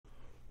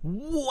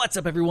What's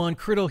up, everyone?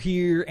 Kriddle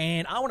here,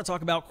 and I want to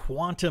talk about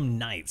Quantum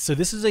Nights. So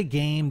this is a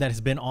game that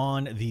has been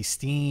on the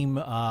Steam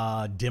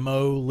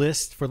demo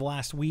list for the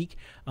last week.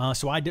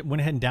 So I went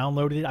ahead and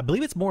downloaded it. I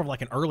believe it's more of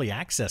like an early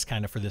access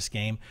kind of for this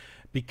game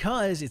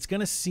because it's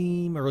going to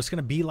seem, or it's going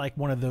to be like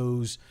one of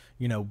those,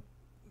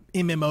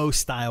 MMO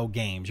style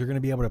games. You're going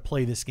to be able to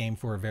play this game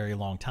for a very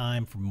long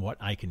time from what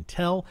I can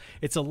tell.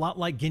 It's a lot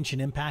like Genshin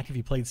Impact if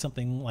you played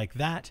something like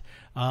that.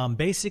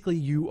 Basically,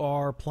 you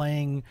are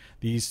playing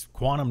these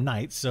Quantum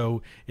Knights,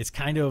 so it's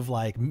kind of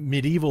like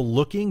medieval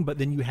looking, but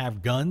then you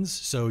have guns,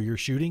 so you're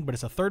shooting, but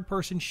it's a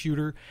third-person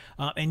shooter,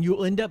 and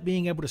you'll end up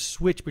being able to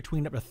switch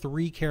between up to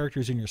 3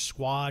 characters in your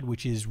squad,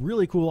 which is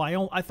really cool.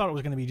 I thought it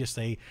was going to be just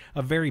a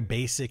very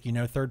basic,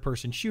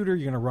 third-person shooter.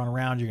 You're going to run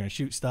around, you're going to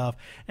shoot stuff,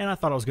 and I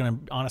thought it was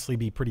going to honestly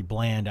be pretty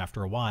bland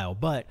after a while.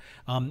 But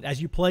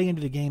as you play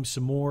into the game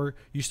some more,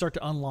 you start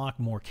to unlock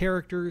more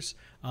characters,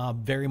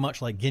 very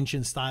much like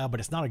Genshin style, but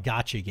it's not a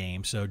gacha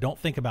game, so don't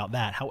think about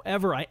that.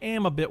 However, I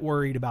am a bit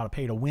worried about a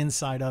pay-to-win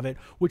side of it,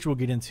 which we'll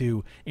get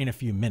into in a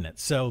few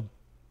minutes. So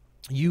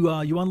you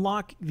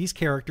unlock these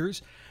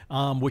characters,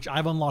 which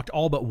I've unlocked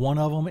all but one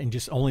of them and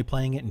just only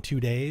playing it in 2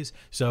 days.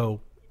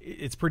 So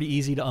it's pretty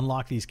easy to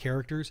unlock these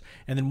characters,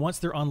 and then once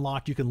they're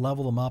unlocked, you can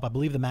level them up. I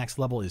believe the max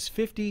level is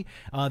 50.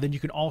 Then you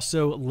can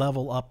also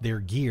level up their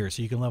gear,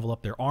 so you can level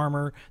up their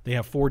armor. They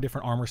have 4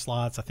 different armor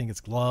slots. I think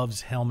it's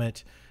gloves,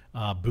 helmet,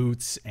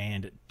 boots,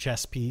 and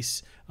chest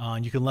piece.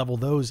 And you can level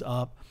those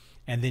up,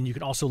 and then you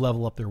can also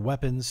level up their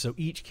weapons. So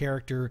each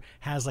character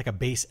has like a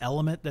base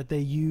element that they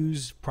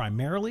use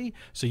primarily.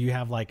 So you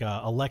have like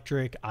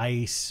electric,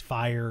 ice,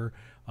 fire.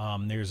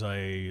 There's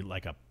a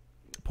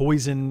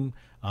poison.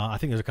 I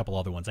think there's a couple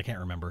other ones. I can't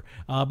remember.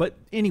 But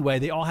anyway,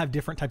 they all have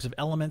different types of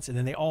elements, and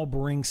then they all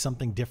bring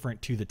something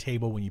different to the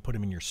table when you put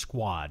them in your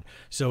squad.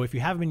 So if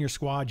you have them in your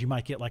squad, you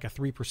might get like a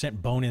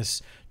 3%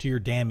 bonus to your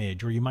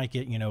damage, or you might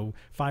get,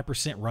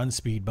 5% run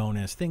speed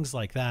bonus, things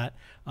like that.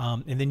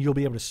 And then you'll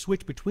be able to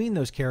switch between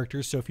those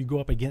characters. So if you go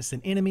up against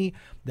an enemy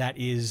that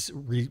is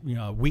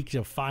weak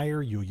to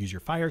fire, you'll use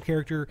your fire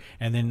character,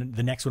 and then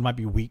the next one might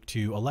be weak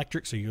to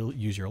electric, so you'll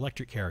use your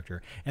electric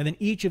character. And then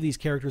each of these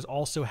characters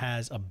also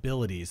has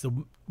abilities.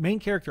 The main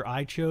character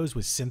I chose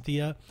was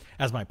Cynthia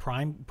as my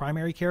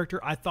primary character.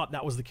 I thought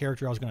that was the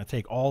character I was going to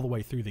take all the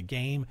way through the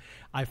game.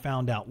 I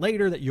found out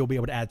later that you'll be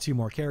able to add 2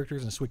 more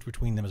characters and switch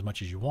between them as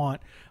much as you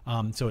want.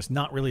 So it's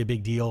not really a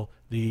big deal,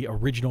 the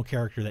original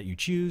character that you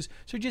choose.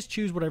 So just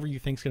choose whatever you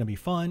think is going to be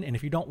fun, and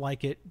if you don't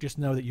like it, just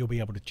know that you'll be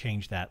able to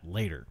change that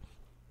later.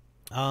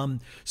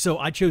 So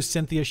I chose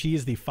Cynthia. She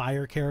is the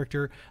fire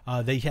character.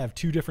 They have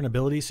 2 different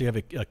abilities. So you have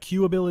a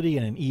Q ability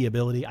and an E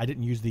ability. I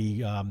didn't use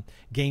the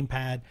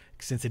gamepad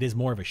since it is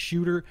more of a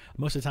shooter.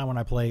 Most of the time when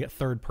I play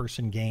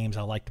third-person games,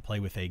 I like to play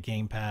with a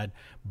gamepad,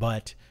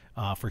 but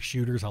for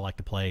shooters, I like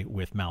to play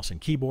with mouse and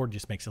keyboard.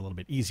 Just makes it a little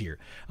bit easier.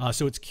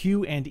 So it's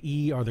Q and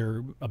E are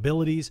their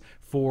abilities.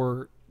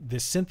 For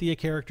this Cynthia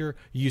character,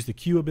 you use the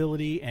Q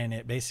ability, and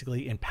it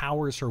basically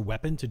empowers her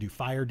weapon to do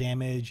fire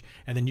damage,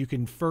 and then you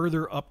can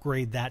further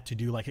upgrade that to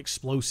do like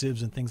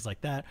explosives and things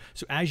like that.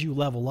 So as you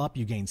level up,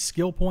 you gain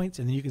skill points,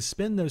 and then you can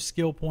spend those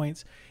skill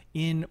points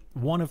in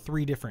one of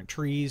 3 different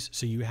trees.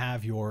 So you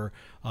have your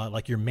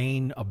your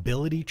main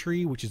ability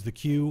tree, which is the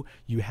Q.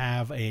 You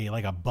have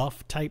a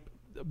buff type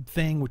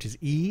thing, which is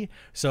E.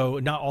 So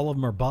not all of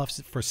them are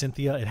buffs. For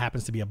Cynthia, it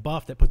happens to be a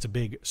buff that puts a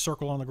big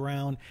circle on the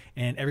ground,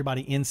 and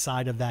everybody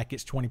inside of that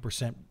gets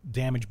 20%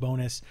 damage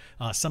bonus.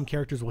 Some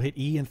characters will hit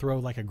E and throw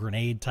like a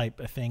grenade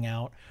type of thing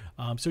out.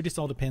 So it just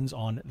all depends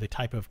on the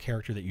type of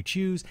character that you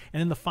choose.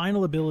 And then the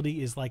final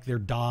ability is like their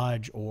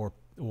dodge or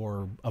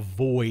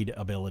avoid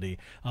ability.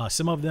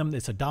 Some of them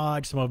it's a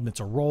dodge, some of them it's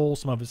a roll,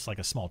 some of it's like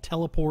a small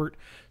teleport.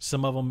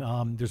 Some of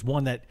them there's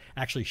one that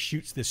actually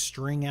shoots this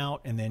string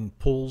out and then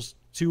pulls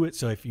to it.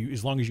 So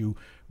as long as you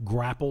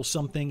grapple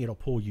something, it'll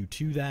pull you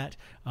to that.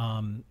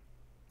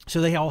 So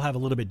they all have a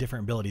little bit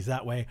different abilities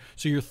that way.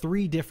 So your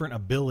 3 different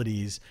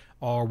abilities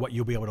are what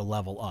you'll be able to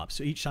level up.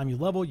 So each time you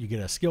level, you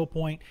get a skill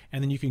point,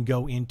 and then you can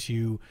go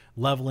into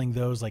leveling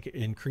those, like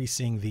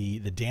increasing the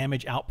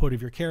damage output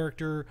of your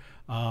character.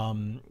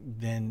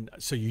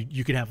 So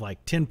you could have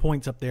like 10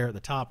 points up there at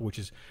the top, which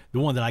is the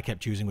one that I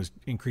kept choosing, was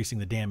increasing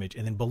the damage.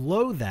 And then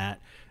below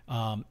that,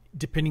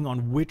 depending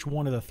on which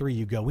one of the 3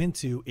 you go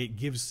into, it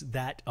gives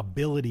that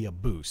ability a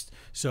boost.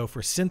 So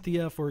for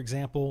Cynthia, for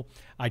example,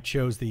 I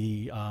chose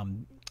the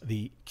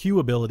Q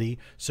ability.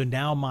 So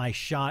now my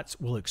shots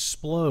will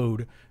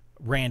explode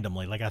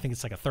randomly. Like I think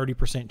it's like a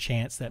 30%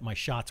 chance that my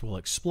shots will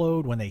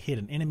explode when they hit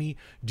an enemy,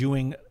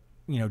 doing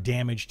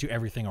damage to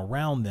everything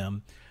around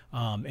them.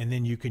 And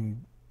then you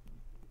can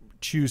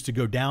choose to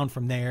go down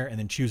from there, and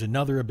then choose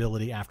another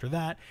ability after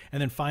that,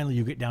 and then finally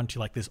you get down to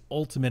like this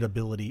ultimate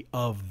ability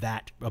of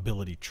that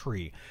ability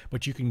tree.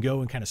 But you can go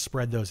and kind of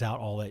spread those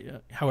out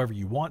however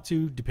you want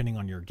to, depending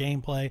on your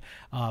gameplay.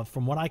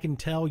 From what I can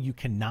tell, you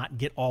cannot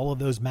get all of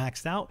those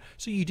maxed out,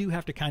 so you do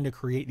have to kind of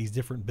create these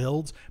different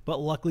builds, but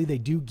luckily they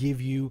do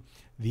give you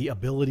the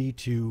ability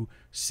to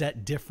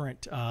set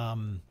different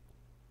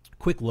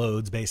quick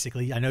loads.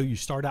 Basically, I know you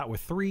start out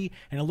with 3,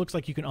 and it looks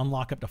like you can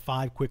unlock up to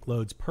 5 quick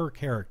loads per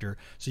character.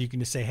 So you can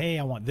just say, hey,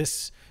 I want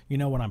this,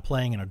 when I'm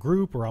playing in a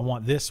group, or I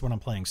want this when I'm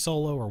playing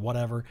solo, or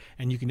whatever,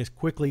 and you can just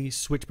quickly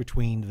switch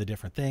between the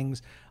different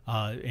things,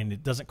 and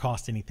it doesn't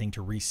cost anything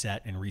to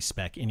reset and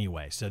respec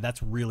anyway. So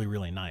that's really,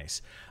 really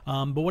nice.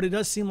 But what it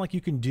does seem like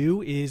you can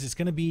do is it's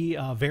going to be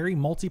very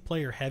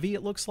multiplayer heavy,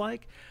 it looks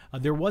like.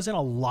 There wasn't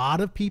a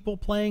lot of people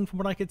playing from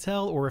what I could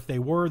tell, or if they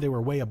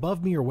were way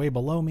above me or way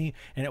below me,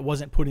 and it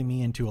wasn't putting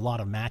me into a lot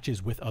of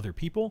matches with other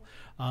people.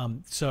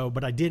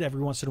 But I did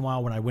every once in a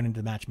while when I went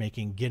into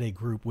matchmaking get a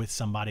group with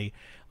somebody,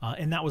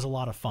 and that was a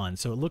lot of fun.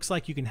 So it looks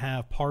like you can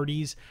have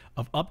parties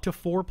of up to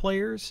 4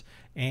 players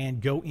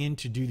and go in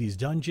to do these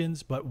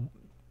dungeons, but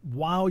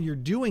while you're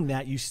doing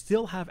that, you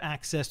still have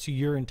access to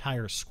your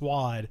entire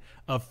squad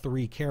of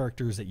 3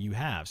 characters that you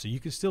have. So you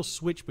can still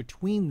switch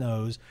between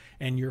those,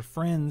 and your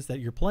friends that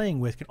you're playing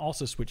with can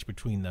also switch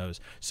between those.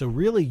 So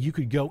really, you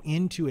could go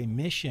into a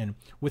mission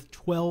with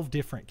 12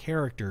 different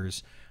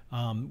characters,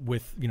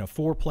 with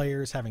 4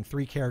 players having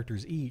 3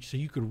 characters each. So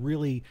you could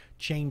really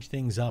change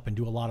things up and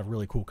do a lot of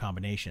really cool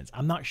combinations.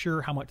 I'm not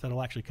sure how much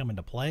that'll actually come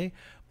into play,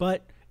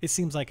 but it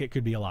seems like it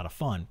could be a lot of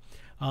fun.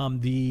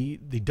 The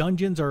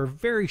dungeons are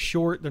very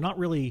short. They're not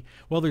really,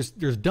 well, there's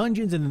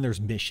dungeons and then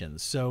there's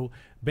missions. So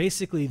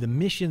basically the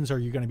missions are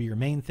going to be your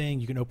main thing.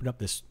 You can open up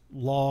this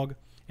log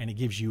and it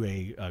gives you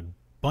a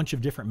bunch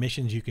of different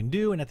missions you can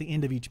do, and at the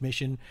end of each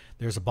mission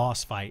there's a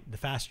boss fight. The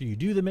faster you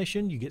do the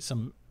mission, you get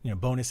some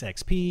bonus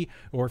XP,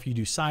 or if you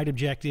do side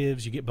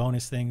objectives, you get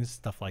bonus things,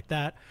 stuff like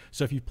that.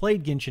 So if you've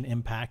played Genshin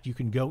Impact, you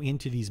can go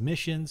into these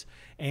missions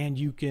and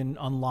you can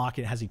unlock,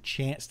 it has a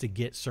chance to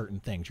get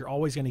certain things. You're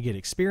always going to get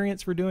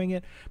experience for doing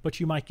it, but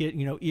you might get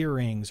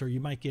earrings, or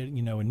you might get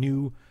a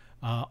new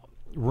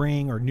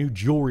ring or new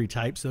jewelry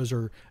types. Those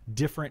are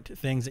different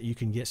things that you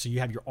can get. So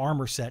you have your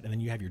armor set, and then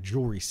you have your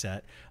jewelry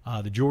set.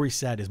 The jewelry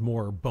set is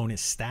more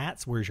bonus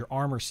stats, whereas your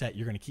armor set,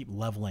 you're going to keep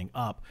leveling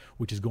up,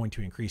 which is going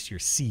to increase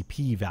your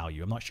CP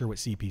value. I'm not sure what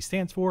CP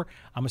stands for.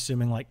 I'm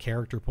assuming like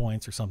character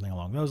points or something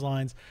along those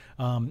lines.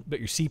 But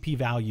your CP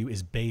value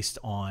is based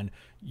on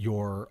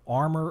your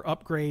armor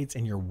upgrades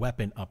and your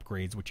weapon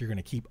upgrades, which you're going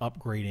to keep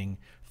upgrading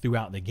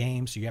throughout the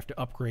game. So you have to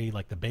upgrade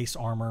like the base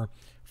armor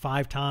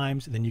 5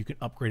 times, and then you can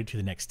upgrade it to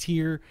the next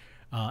tier,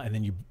 and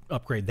then you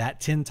upgrade that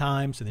 10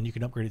 times, and then you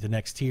can upgrade it to the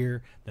next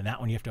tier. Then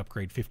that one you have to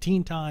upgrade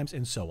 15 times,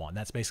 and so on.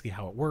 That's basically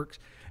how it works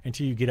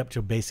until you get up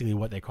to basically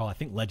what they call, I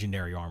think,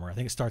 legendary armor. I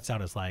think it starts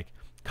out as like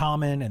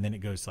common, and then it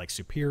goes to like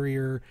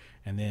superior,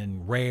 and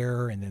then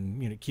rare, and then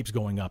it keeps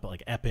going up at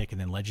like epic,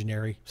 and then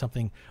legendary,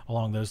 something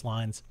along those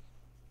lines.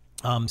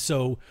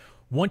 So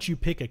once you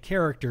pick a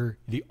character,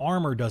 the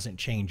armor doesn't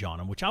change on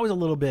them, which I was a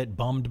little bit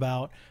bummed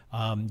about.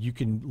 You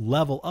can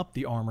level up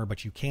the armor,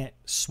 but you can't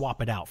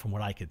swap it out from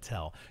what I could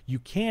tell. You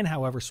can,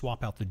 however,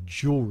 swap out the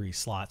jewelry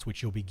slots,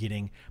 which you'll be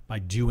getting by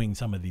doing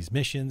some of these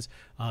missions.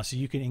 So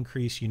you can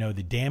increase,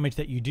 the damage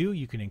that you do.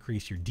 You can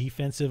increase your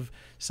defensive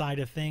side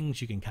of things.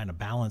 You can kind of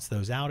balance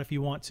those out if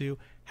you want to,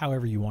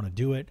 however you want to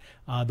do it.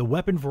 The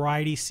weapon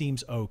variety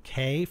seems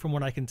okay from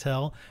what I can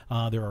tell.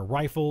 There are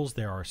rifles,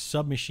 there are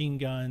submachine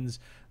guns,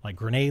 like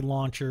grenade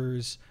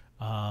launchers,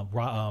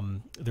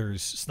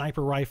 there's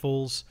sniper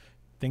rifles,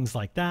 things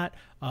like that.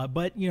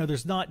 But there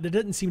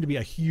doesn't seem to be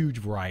a huge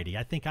variety.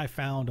 I think I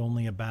found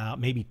only about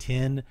maybe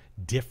 10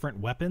 different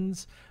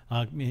weapons,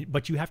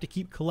 but you have to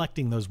keep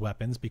collecting those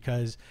weapons,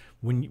 because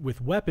with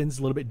weapons,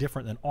 a little bit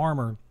different than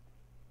armor.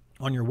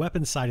 On your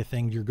weapons side of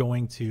things, you're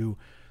going to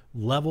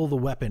level the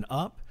weapon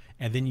up,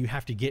 and then you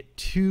have to get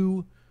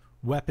 2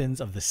 weapons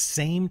of the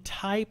same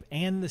type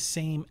and the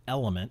same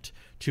element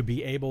to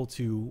be able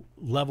to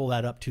level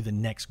that up to the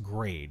next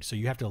grade. So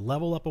you have to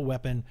level up a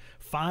weapon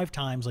 5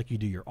 times like you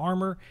do your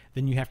armor.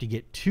 Then you have to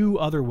get 2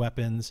 other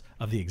weapons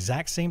of the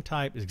exact same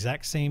type,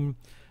 exact same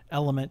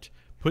element,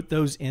 put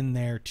those in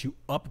there to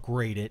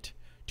upgrade it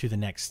to the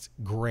next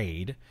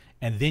grade.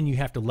 And then you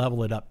have to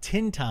level it up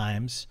 10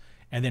 times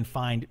and then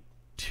find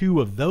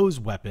 2 of those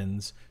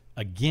weapons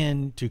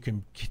again to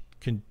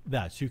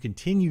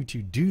continue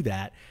to do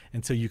that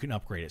until you can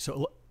upgrade it.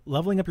 So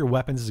leveling up your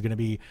weapons is going to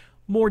be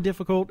more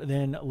difficult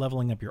than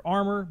leveling up your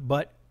armor,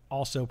 but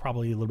also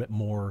probably a little bit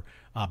more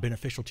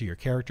beneficial to your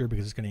character,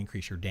 because it's going to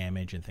increase your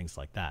damage and things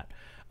like that.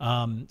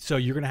 So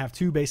you're going to have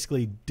 2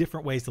 basically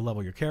different ways to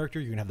level your character.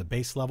 You're going to have the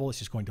base level. It's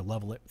just going to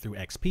level it through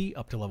XP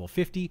up to level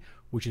 50,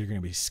 which are going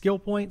to be skill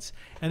points.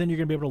 And then you're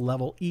going to be able to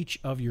level each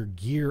of your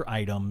gear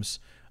items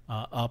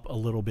up a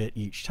little bit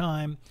each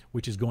time,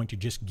 which is going to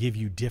just give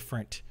you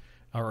different,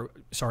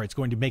 it's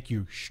going to make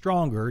you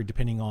stronger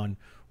depending on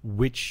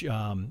which,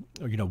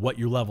 what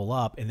you level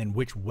up, and then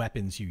which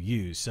weapons you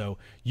use. So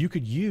you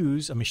could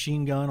use a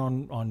machine gun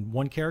on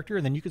one character,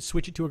 and then you could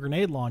switch it to a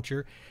grenade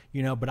launcher,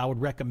 but I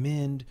would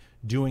recommend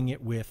doing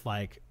it with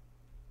like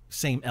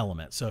same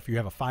element. So if you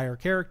have a fire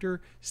character,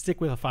 stick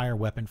with a fire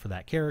weapon for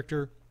that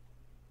character.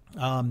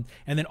 And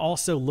then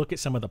also look at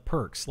some of the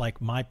perks. Like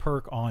my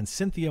perk on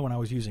Cynthia when I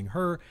was using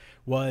her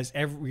was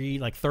every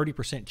like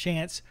 30%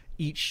 chance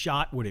each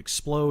shot would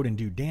explode and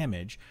do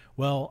damage.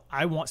 Well,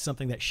 I want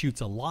something that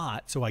shoots a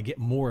lot so I get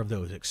more of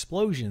those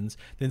explosions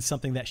than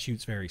something that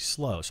shoots very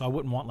slow. So I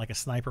wouldn't want like a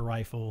sniper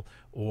rifle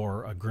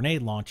or a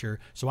grenade launcher.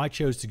 So I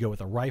chose to go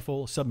with a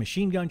rifle.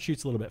 Submachine gun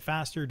shoots a little bit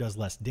faster, does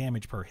less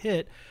damage per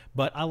hit,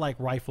 but I like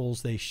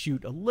rifles. They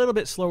shoot a little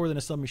bit slower than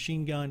a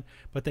submachine gun,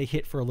 but they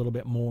hit for a little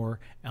bit more,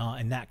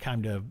 and that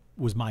kind of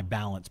was my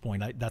balance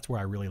point. That's where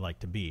I really like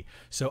to be.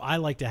 So I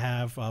like to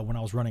have, when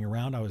I was running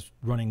around, I was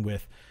running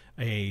with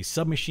a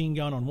submachine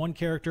gun on one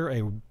character,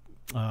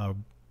 a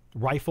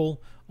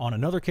rifle on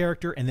another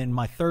character, and then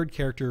my third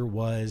character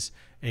was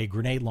a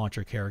grenade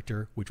launcher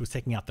character, which was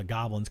taking out the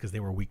goblins because they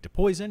were weak to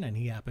poison, and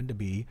he happened to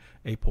be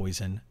a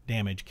poison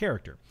damage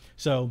character.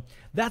 So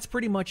that's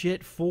pretty much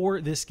it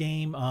for this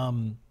game.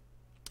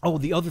 Oh,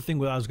 the other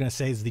thing I was going to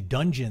say is the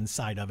dungeon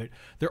side of it.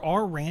 There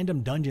are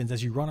random dungeons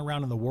as you run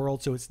around in the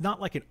world, so it's not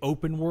like an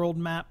open world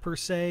map per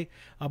se,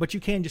 but you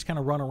can just kind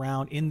of run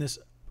around in this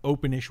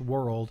openish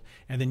world,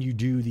 and then you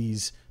do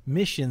these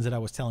missions that I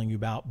was telling you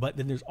about. But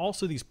then there's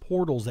also these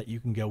portals that you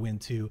can go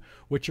into,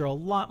 which are a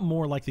lot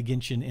more like the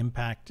Genshin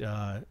Impact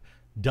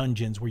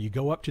dungeons, where you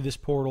go up to this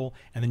portal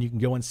and then you can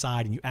go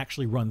inside and you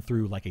actually run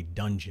through like a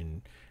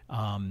dungeon.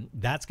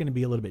 That's going to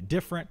be a little bit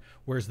different,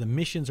 whereas the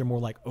missions are more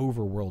like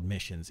overworld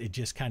missions. It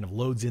just kind of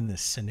loads in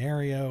this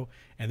scenario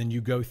and then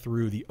you go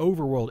through the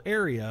overworld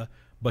area,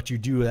 but you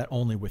do that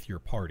only with your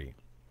party.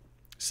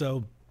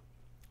 So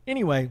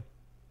anyway,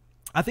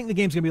 I think the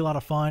game's going to be a lot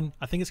of fun.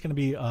 I think it's going to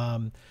be,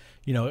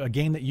 a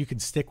game that you can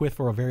stick with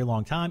for a very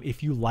long time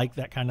if you like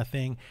that kind of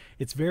thing.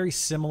 It's very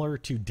similar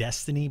to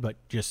Destiny, but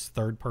just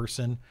third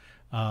person.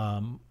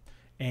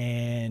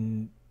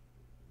 And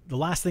the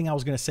last thing I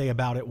was going to say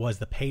about it was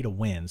the pay to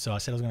win. So I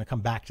said I was going to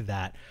come back to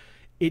that.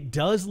 It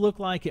does look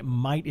like it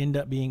might end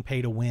up being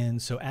pay to win.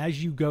 So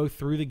as you go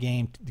through the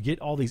game to get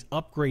all these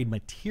upgrade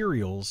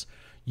materials,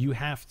 you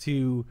have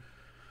to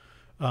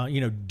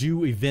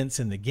do events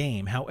in the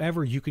game.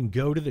 However, you can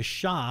go to the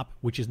shop,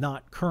 which is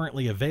not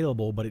currently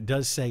available, but it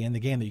does say in the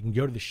game that you can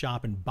go to the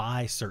shop and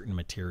buy certain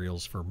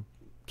materials for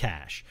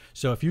cash.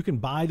 So if you can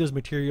buy those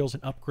materials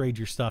and upgrade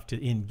your stuff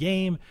to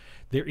in-game,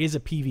 there is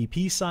a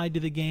PvP side to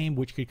the game,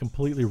 which could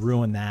completely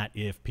ruin that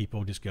if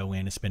people just go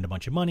in and spend a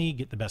bunch of money,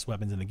 get the best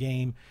weapons in the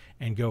game,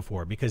 and go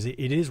for it. Because it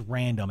is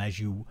random. As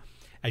you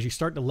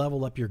start to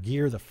level up your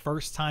gear, the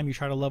first time you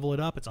try to level it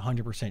up, it's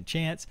 100%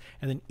 chance.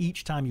 And then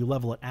each time you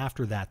level it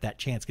after that, that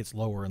chance gets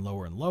lower and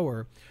lower and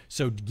lower.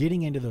 So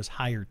getting into those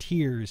higher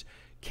tiers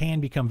can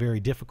become very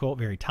difficult,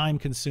 very time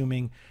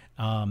consuming,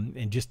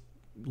 and just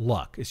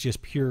luck. It's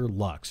just pure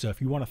luck. So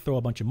if you want to throw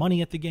a bunch of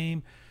money at the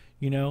game,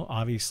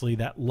 obviously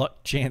that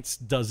luck chance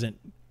doesn't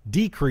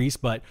decrease,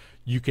 but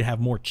you can have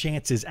more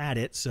chances at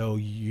it. So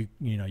you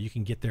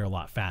can get there a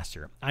lot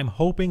faster. I'm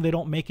hoping they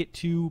don't make it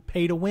to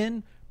pay to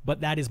win,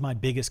 but that is my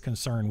biggest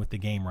concern with the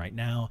game right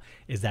now,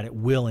 is that it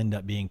will end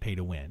up being pay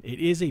to win. It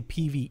is a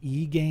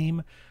PvE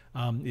game.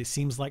 It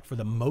seems like for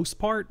the most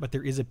part, but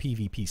there is a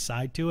PvP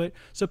side to it.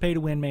 So pay to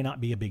win may not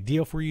be a big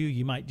deal for you.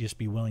 You might just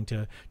be willing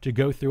to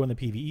go through on the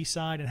PvE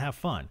side and have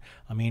fun.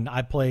 I mean,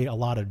 I play a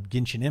lot of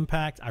Genshin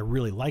Impact. I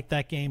really like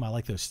that game. I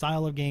like those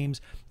style of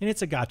games, and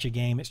it's a gacha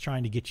game. It's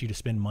trying to get you to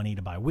spend money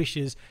to buy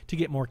wishes, to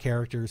get more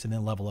characters, and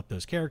then level up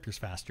those characters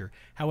faster.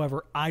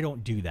 However, I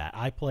don't do that.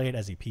 I play it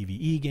as a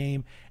PvE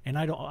game, and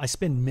I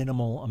spend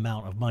minimal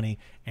amount of money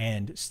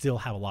and still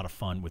have a lot of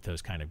fun with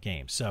those kind of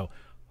games. So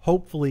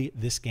hopefully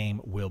this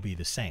game will be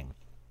the same.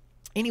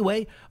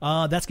 Anyway,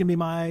 that's going to be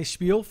my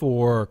spiel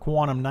for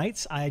Quantum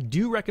Nights. I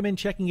do recommend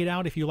checking it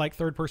out if you like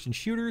third-person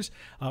shooters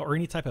or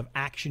any type of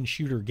action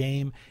shooter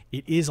game.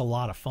 It is a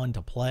lot of fun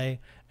to play,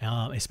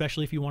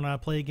 especially if you want to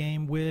play a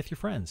game with your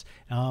friends.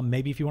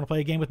 Maybe if you want to play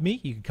a game with me,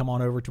 you can come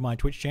on over to my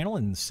Twitch channel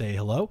and say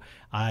hello.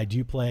 I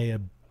do play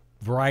a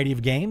variety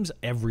of games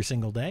every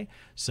single day,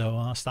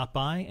 so stop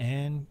by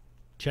and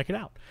check it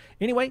out.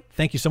 Anyway,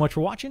 thank you so much for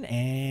watching,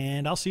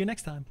 and I'll see you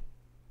next time.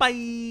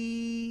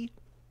 Bye!